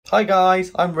Hi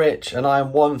guys, I'm Rich and I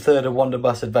am 1/3 of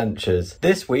Wanderbus Adventures.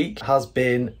 This week has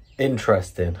been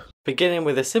interesting. Beginning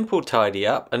with a simple tidy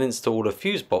up and install of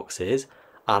fuse boxes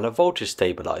and a voltage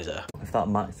stabiliser. If that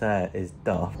MaxxAir is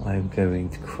duff, I am going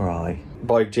to cry.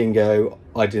 By jingo,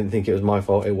 I didn't think it was my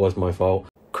fault, it was my fault.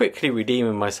 Quickly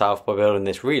redeeming myself by building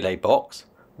this relay box.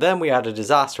 Then we had a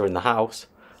disaster in the house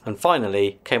and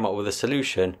finally came up with a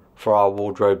solution for our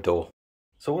wardrobe door.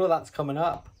 So all of that's coming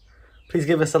up. Please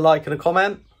give us a like and a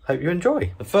comment. Hope you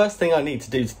enjoy. The first thing I need to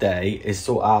do today is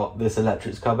sort out this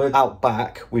electrics cupboard. Out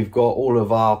back, we've got all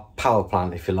of our power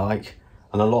plant, if you like,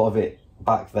 and a lot of it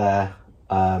back there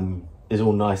is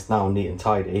all nice now, neat and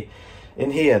tidy.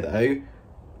 In here though,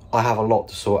 I have a lot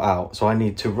to sort out. So I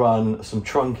need to run some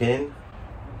trunk in.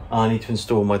 I need to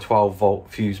install my 12-volt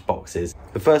fuse boxes.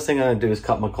 The first thing I'm going to do is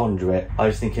cut my conduit. I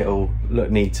just think it'll look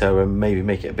neater and maybe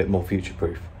make it a bit more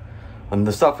future-proof. And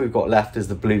the stuff we've got left is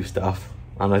the blue stuff.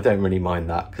 And I don't really mind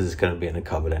that because it's going to be in a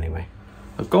cupboard anyway.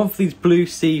 I've gone for these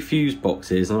Bluesea fuse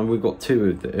boxes and we've got 2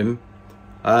 of them.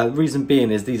 The reason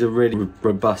being is these are really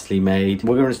robustly made.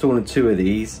 We're going to install 2 of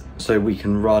these so we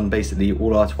can run basically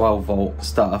all our 12-volt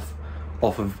stuff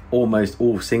off of almost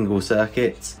all single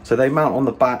circuits. So they mount on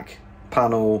the back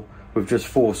panel with just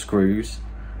 4 screws,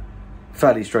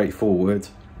 fairly straightforward.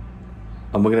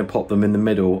 And we're going to pop them in the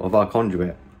middle of our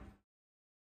conduit.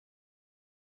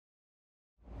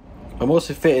 I'm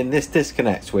also fitting this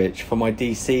disconnect switch for my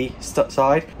DC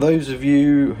side. Those of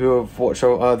you who have watched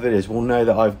our other videos will know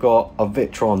that I've got a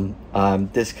Victron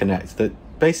disconnect that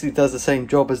basically does the same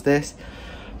job as this.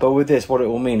 But with this, what it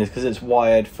will mean is because it's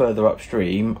wired further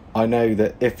upstream, I know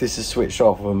that if this is switched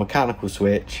off with a mechanical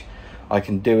switch, I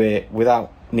can do it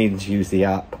without needing to use the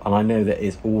app. And I know that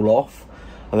it's all off.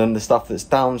 And then the stuff that's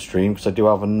downstream, because I do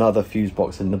have another fuse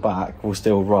box in the back, will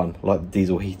still run, like the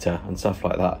diesel heater and stuff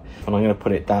like that. And I'm going to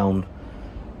put it down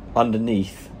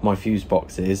underneath my fuse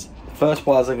boxes. The first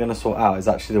wires I'm going to sort out is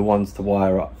actually the ones to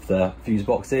wire up the fuse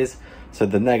boxes. So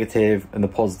the negative and the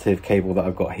positive cable that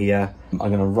I've got here, I'm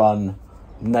going to run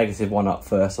the negative one up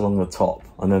first along the top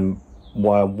and then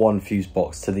wire one fuse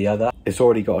box to the other. It's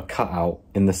already got a cutout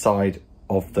in the side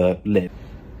of the lid.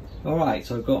 Alright,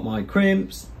 so I've got my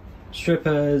crimps,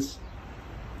 strippers,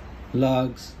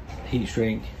 lugs, heat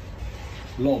shrink,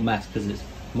 a lot of mess because it's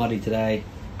muddy today.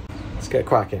 Let's get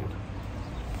cracking.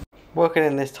 Working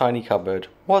in this tiny cupboard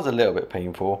was a little bit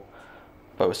painful,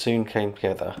 but soon came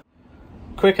together.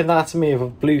 Quick anatomy of a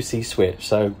Bluesea switch.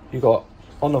 So you got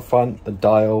on the front the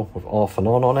dial with off and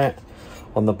on it.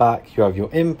 On the back you have your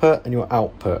input and your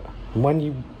output. And when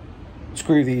you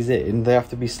screw these in, they have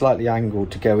to be slightly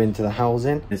angled to go into the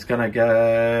housing. It's gonna go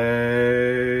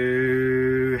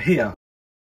here.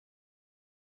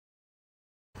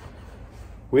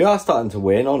 We are starting to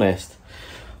win, honest.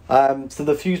 So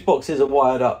the fuse boxes are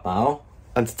wired up now,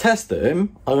 and to test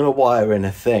them, I'm gonna wire in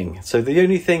a thing. So the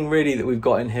only thing really that we've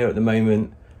got in here at the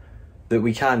moment that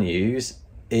we can use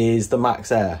is the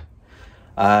MaxxAir.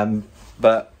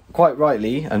 But quite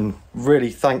rightly, and really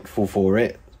thankful for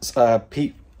it,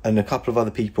 Pete and a couple of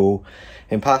other people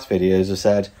in past videos have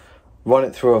said run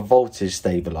it through a voltage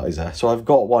stabiliser. So I've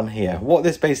got one here. What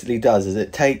this basically does is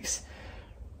it takes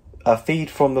a feed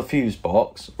from the fuse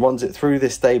box, runs it through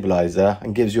this stabiliser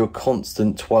and gives you a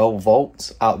constant 12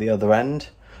 volts out the other end.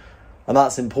 And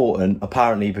that's important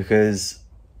apparently because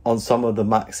on some of the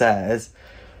MaxxAirs,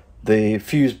 the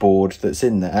fuse board that's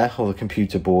in there, or the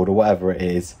computer board or whatever it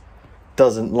is,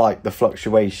 doesn't like the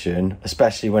fluctuation,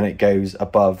 especially when it goes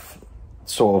above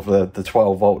sort of the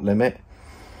 12 volt limit.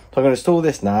 So I'm going to install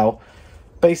this now.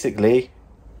 Basically,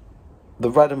 the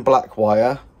red and black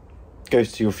wire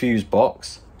goes to your fuse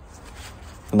box,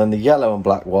 and then the yellow and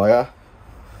black wire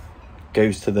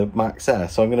goes to the MaxxAir.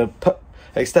 So I'm going to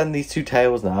extend these 2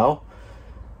 tails now,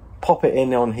 pop it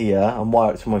in on here and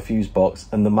wire it to my fuse box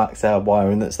and the MaxxAir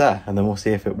wiring that's there, and then we'll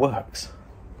see if it works.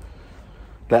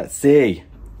 Let's see.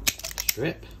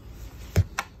 Strip.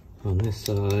 On this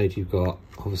side you've got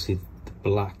obviously the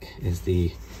black is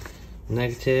the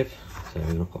negative, so I'm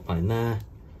going to pop that in there.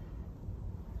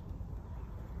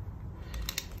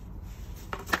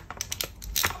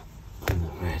 And the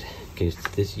red goes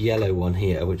to this yellow one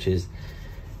here, which is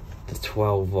the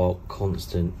 12 volt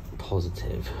constant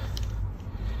positive.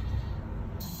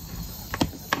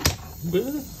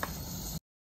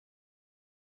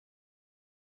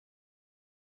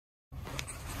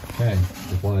 Okay,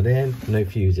 it's wired in, no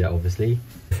fuse yet obviously.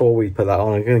 Before we put that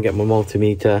on, I'm going to get my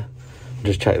multimeter and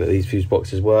just check that these fuse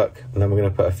boxes work, and then we're going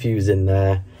to put a fuse in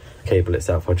there. The cable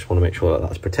itself, I just want to make sure that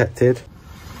that's protected.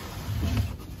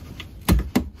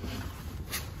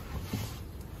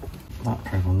 That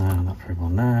probe on there, and that probe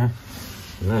on there.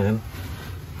 And then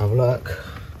have a look.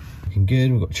 looking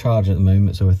good. We've got charge at the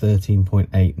moment, so we're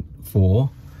 13.84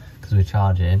 because we're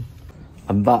charging.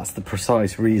 And that's the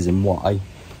precise reason why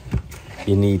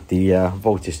you need the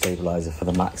voltage stabiliser for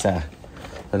the MaxxAir.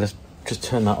 So let's just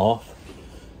turn that off,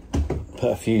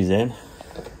 put a fuse in,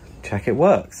 check it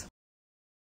works.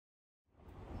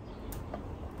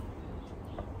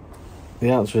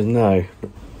 The answer is no.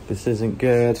 This isn't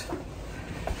good.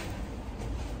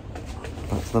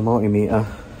 That's the multimeter.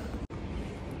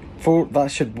 That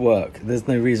should work. There's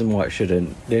no reason why it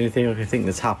shouldn't. The only thing I can think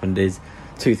that's happened is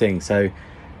two things. So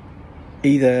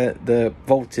either the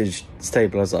voltage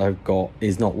stabiliser I've got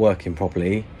is not working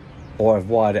properly, or I've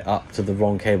wired it up to the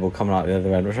wrong cable coming out the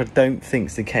other end, which I don't think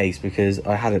is the case because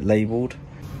I had it labelled.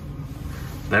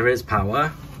 There is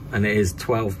power, and it is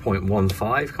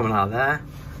 12.15 coming out of there.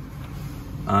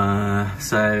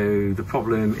 So the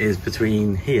problem is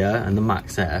between here and the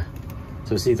MaxxAir.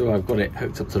 So it's either I've got it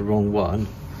hooked up to the wrong one,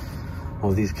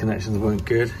 or these connections weren't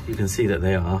good. You can see that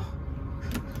they are.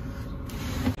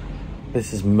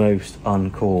 This is most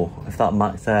uncool. If that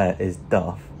MaxxAir is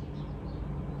duff,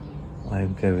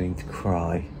 I'm going to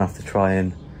cry. I have to try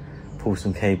and pull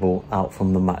some cable out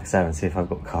from the MaxxAir and see if I've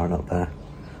got current up there.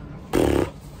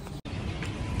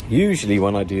 Usually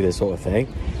when I do this sort of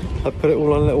thing, I put it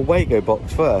all on a little Wago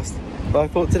box first. But I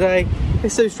thought today,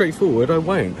 it's so straightforward, I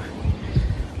won't.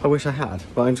 I wish I had,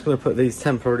 but I'm just going to put these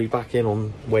temporarily back in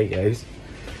on Wagos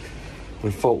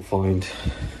and fault find.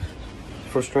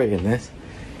 Frustrating, this.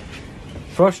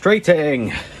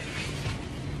 Frustrating!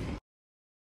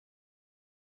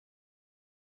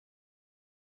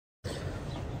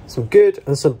 Some good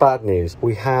and some bad news.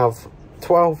 We have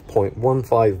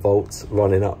 12.15 volts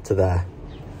running up to there.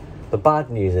 The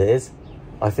bad news is,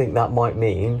 I think that might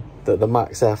mean that the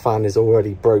MaxxAir fan is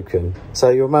already broken. So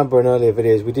you remember in earlier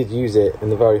videos, we did use it in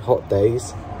the very hot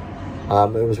days.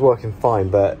 It was working fine,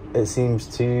 but it seems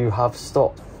to have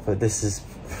stopped. But this is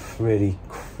really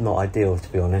not ideal,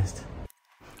 to be honest.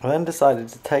 I then decided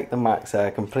to take the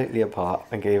MaxxAir completely apart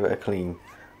and gave it a clean.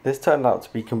 This turned out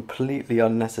to be completely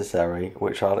unnecessary,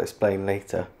 which I'll explain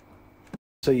later.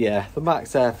 So yeah, the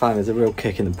MaxxAir fan is a real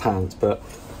kick in the pants, but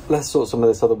let's sort some of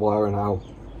this other wiring out,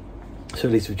 so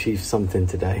at least we achieved something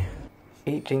today.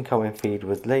 Each incoming feed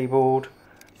was labelled,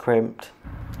 crimped,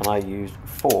 and I used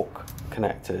fork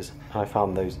connectors. I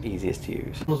found those easiest to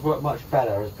use. Those work much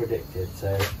better as predicted,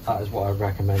 so that is what I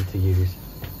recommend to use.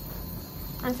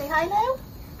 And say hi, Lou.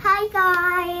 Hi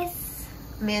guys.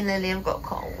 Me and Lily have got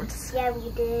colds. Yeah, we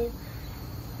do.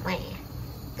 Where?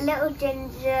 Little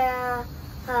Ginger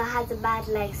has a bad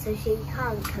leg, so she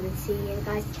can't come and see you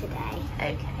guys today.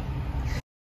 Okay.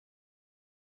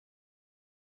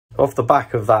 Off the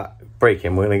back of that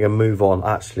break-in, we're going to move on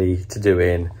actually to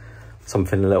doing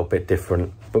something a little bit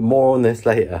different. But more on this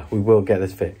later. We will get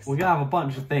this fixed. We're going to have a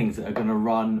bunch of things that are going to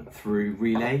run through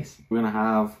relays. We're going to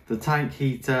have the tank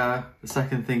heater, the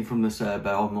second thing from the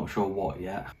servo, I'm not sure what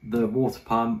yet, the water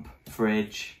pump,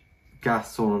 fridge,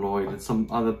 gas solenoid, and some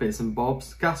other bits and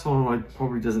bobs. Gas solenoid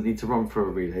probably doesn't need to run through a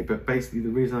relay, but basically the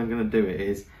reason I'm going to do it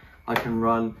is I can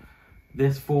run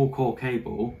this 4-core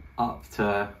cable up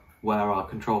to where our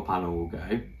control panel will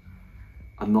go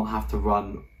and not have to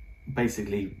run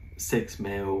basically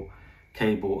 6mm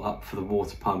cable up for the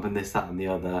water pump and this, that and the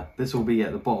other. This will be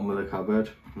at the bottom of the cupboard,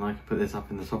 and I can put this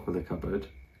up in the top of the cupboard,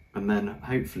 and then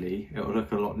hopefully it will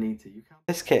look a lot neater.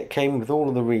 This kit came with all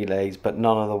of the relays but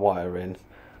none of the wiring,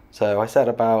 so I set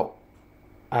about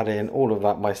adding all of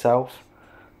that myself,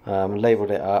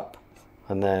 labelled it up,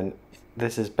 and then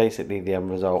this is basically the end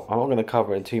result. I'm not going to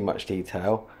cover it in too much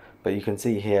detail, but you can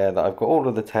see here that I've got all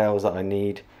of the tails that I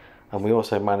need, and we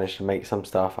also managed to make some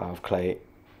stuff out of clay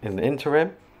in the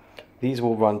interim. These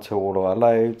will run to all of our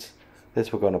loads,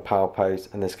 this will go on a power post,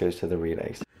 and this goes to the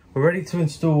relays. We're ready to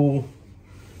install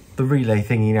the relay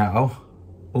thingy now,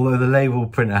 although the label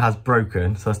printer has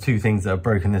broken, so that's two things that are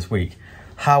broken this week.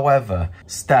 However,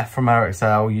 Steph from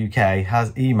MaxxAir UK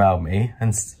has emailed me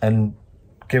and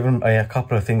given me a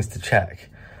couple of things to check.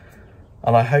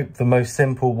 And I hope the most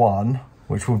simple one,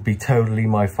 which would be totally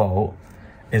my fault,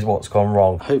 is what's gone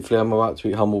wrong. Hopefully I'm about to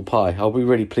eat humble pie. I'll be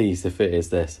really pleased if it is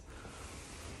this.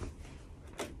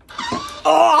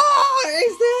 Oh, what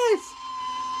is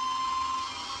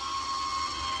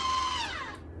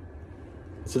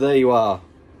this? So there you are.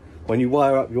 When you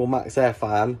wire up your MaxxAir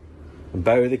fan and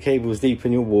bury the cables deep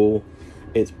in your wall,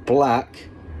 it's black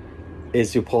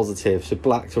is your positive, so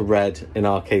black to red in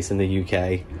our case in the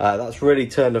UK. That's really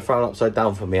turned the fan upside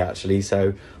down for me actually,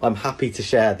 so I'm happy to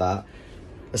share that,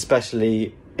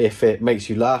 especially if it makes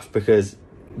you laugh, because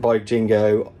by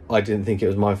jingo, I didn't think it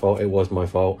was my fault, it was my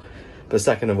fault. but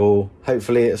second of all,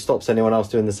 hopefully it stops anyone else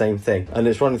doing the same thing. And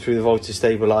it's running through the voltage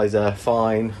stabiliser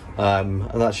fine,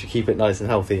 and that should keep it nice and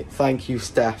healthy. Thank you,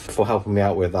 Steph, for helping me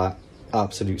out with that.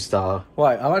 Absolute star.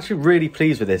 Right, I'm actually really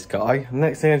pleased with this guy. The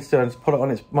next thing I need to do is put it on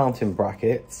its mounting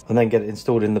brackets and then get it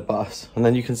installed in the bus. And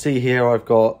then you can see here I've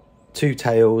got 2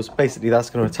 tails. Basically that's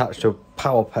going to attach to a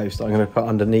power post that I'm going to put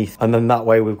underneath, and then that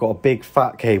way we've got a big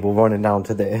fat cable running down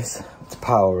to this to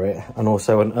power it, and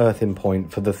also an earthing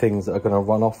point for the things that are going to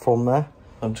run off from there.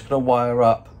 I'm just going to wire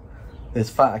up this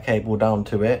fatter cable down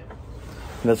to it,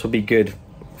 and this will be good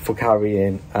for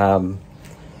carrying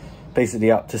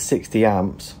basically up to 60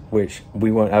 amps, which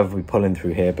we won't ever be pulling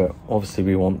through here, but obviously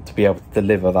we want to be able to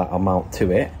deliver that amount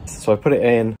to it. So I put it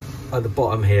in at the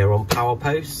bottom here on power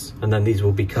posts, and then these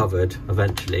will be covered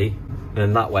eventually.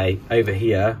 And that way over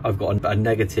here I've got a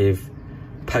negative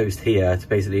post here to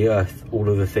basically earth all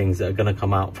of the things that are going to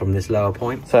come out from this lower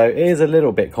point. So it is a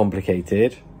little bit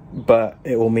complicated, but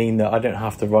it will mean that I don't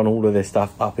have to run all of this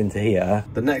stuff up into here.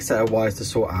 The next set of wires to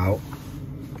sort out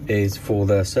is for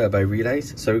the servo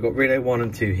relays. So we've got relay 1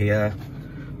 and 2 here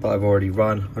that I've already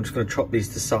run. I'm just going to chop these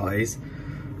to size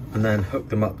and then hook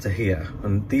them up to here.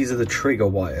 And these are the trigger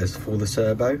wires for the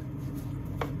servo.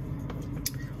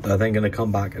 They're then going to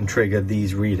come back and trigger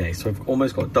these relays. So I've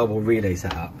almost got double relay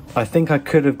set up. I think I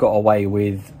could have got away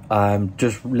with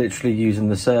just literally using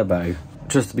the servo.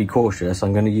 Just to be cautious,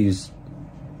 I'm going to use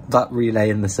that relay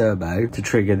in the servo to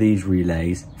trigger these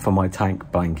relays for my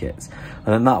tank blankets.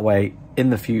 And then that way, in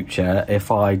the future,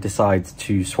 if I decide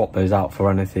to swap those out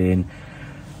for anything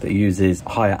that uses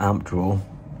higher amp draw,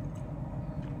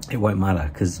 it won't matter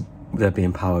because they're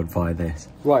being powered via this.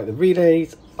 Right, the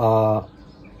relays are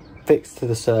fixed to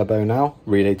the servo now,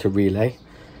 relay to relay.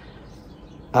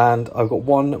 And I've got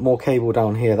one more cable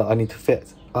down here that I need to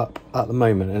fit up at the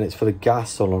moment, and it's for the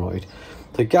gas solenoid.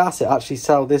 So gas, it actually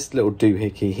sell this little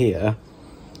doohickey here,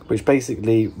 which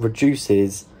basically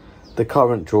reduces the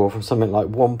current draw from something like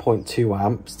 1.2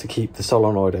 amps to keep the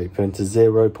solenoid open to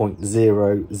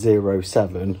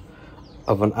 0.007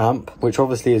 of an amp, which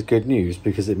obviously is good news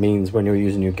because it means when you're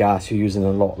using your gas, you're using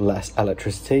a lot less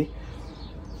electricity.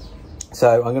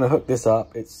 So I'm going to hook this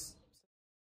up.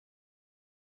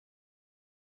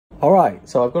 All right,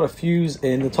 so I've got a fuse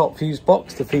in the top fuse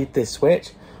box to feed this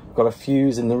switch. I've got a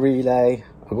fuse in the relay.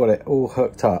 I've got it all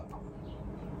hooked up.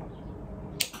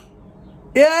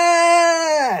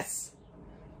 Yes!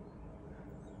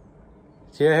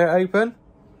 Do you hear it open?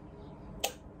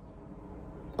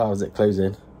 That was it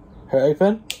closing. Hear it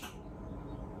open?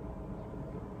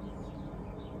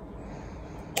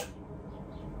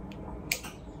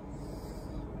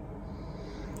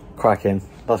 Cracking.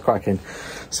 That's cracking.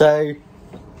 So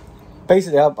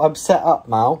basically I'm set up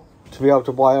now to be able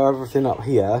to wire everything up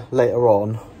here later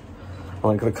on.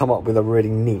 I'm going to come up with a really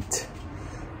neat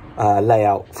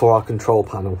layout for our control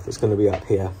panel that's going to be up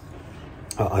here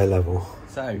at eye level.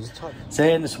 So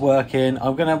seeing it's working,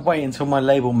 I'm going to wait until my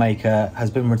label maker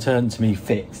has been returned to me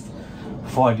fixed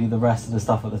before I do the rest of the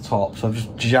stuff at the top. So I've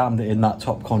just jammed it in that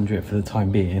top conduit for the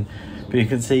time being, but you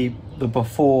can see the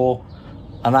before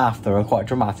and after are quite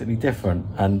dramatically different,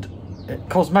 and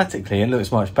cosmetically it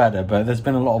looks much better, but there's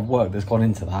been a lot of work that's gone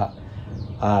into that,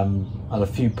 and a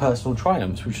few personal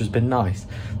triumphs, which has been nice.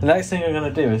 The next thing I'm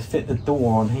going to do is fit the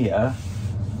door on here,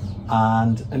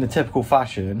 and in a typical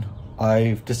fashion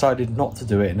I've decided not to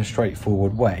do it in a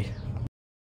straightforward way.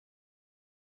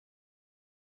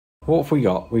 What have we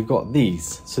got? We've got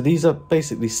these. So these are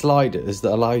basically sliders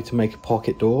that allow you to make a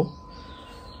pocket door,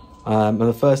 and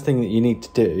the first thing that you need to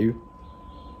do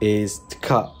is to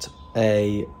cut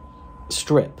a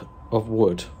strip of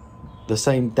wood the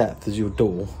same depth as your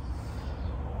door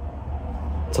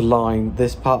to line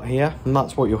this part here, and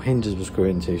that's what your hinges will screw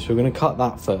into. So we're going to cut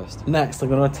that first. Next I'm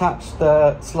going to attach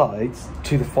the slides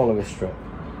to the follower strip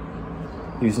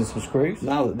using some screws.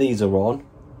 Now that these are on,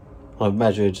 I've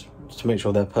measured to make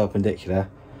sure they're perpendicular.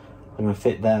 I'm going to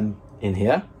fit them in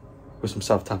here with some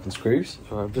self-tapping screws.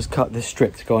 So I've just cut this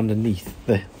strip to go underneath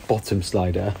the bottom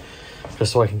slider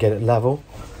just so I can get it level.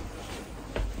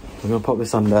 I'm going to pop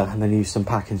this under and then use some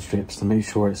packing strips to make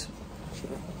sure it's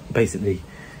basically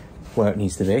where it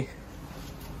needs to be.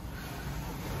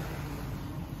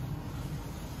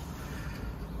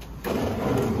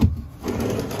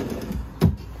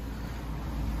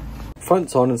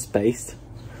 Front's on and spaced.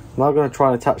 I'm now going to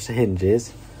try and attach the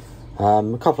hinges.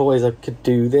 A couple of ways I could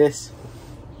do this.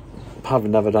 I've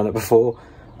never done it before.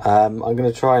 I'm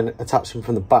going to try and attach them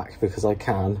from the back because I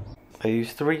can. I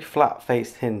used 3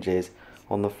 flat-faced hinges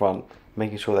on the front,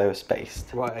 making sure they were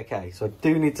spaced. Right, okay, so I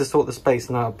do need to sort the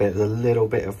spacing out a bit. There's a little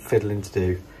bit of fiddling to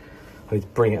do. I need to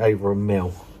bring it over a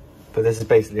mil, but this is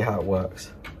basically how it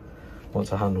works. Once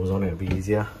the handle's on, it'll be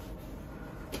easier.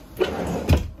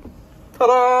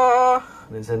 Ta-da!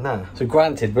 And it's in there. So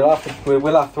granted, we'll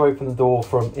have to open the door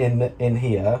from in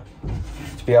here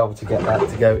to be able to get that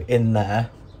to go in there.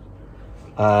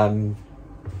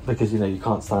 Because, you know, you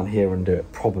can't stand here and do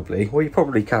it probably. Well, you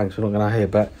probably can because we're not going to here,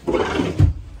 but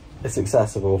it's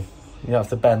accessible. You have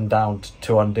to bend down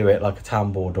to undo it like a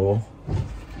tambour door.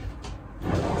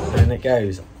 And in it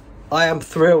goes. I am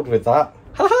thrilled with that.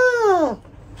 Ha ha!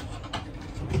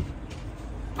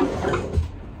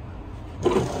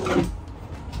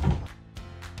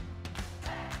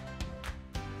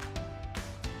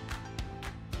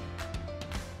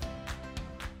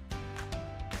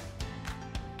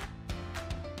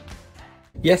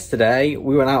 Yesterday,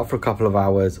 we went out for a couple of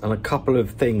hours and a couple of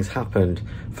things happened.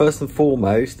 First and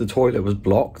foremost, the toilet was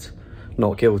blocked,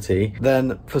 not guilty.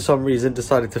 Then, for some reason,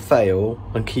 decided to fail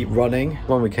and keep running.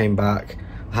 When we came back,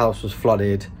 the house was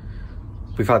flooded.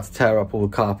 We've had to tear up all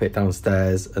the carpet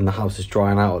downstairs and the house is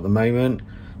drying out at the moment.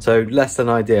 So, less than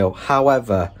ideal.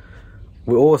 However,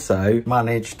 we also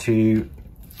managed to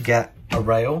get a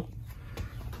rail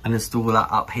and install that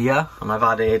up here, and I've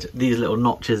added these little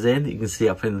notches in that you can see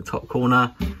up in the top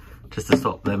corner just to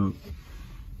stop them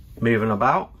moving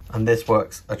about, and this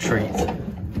works a treat.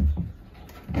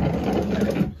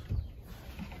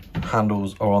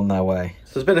 Handles are on their way.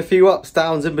 So there's been a few ups,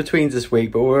 downs, in betweens this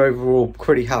week, but we're overall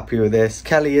pretty happy with this.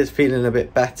 Kelly is feeling a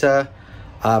bit better.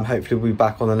 Hopefully we'll be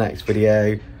back on the next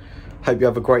video. Hope you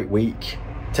have a great week.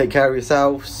 Take care of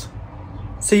yourselves.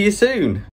 See you soon.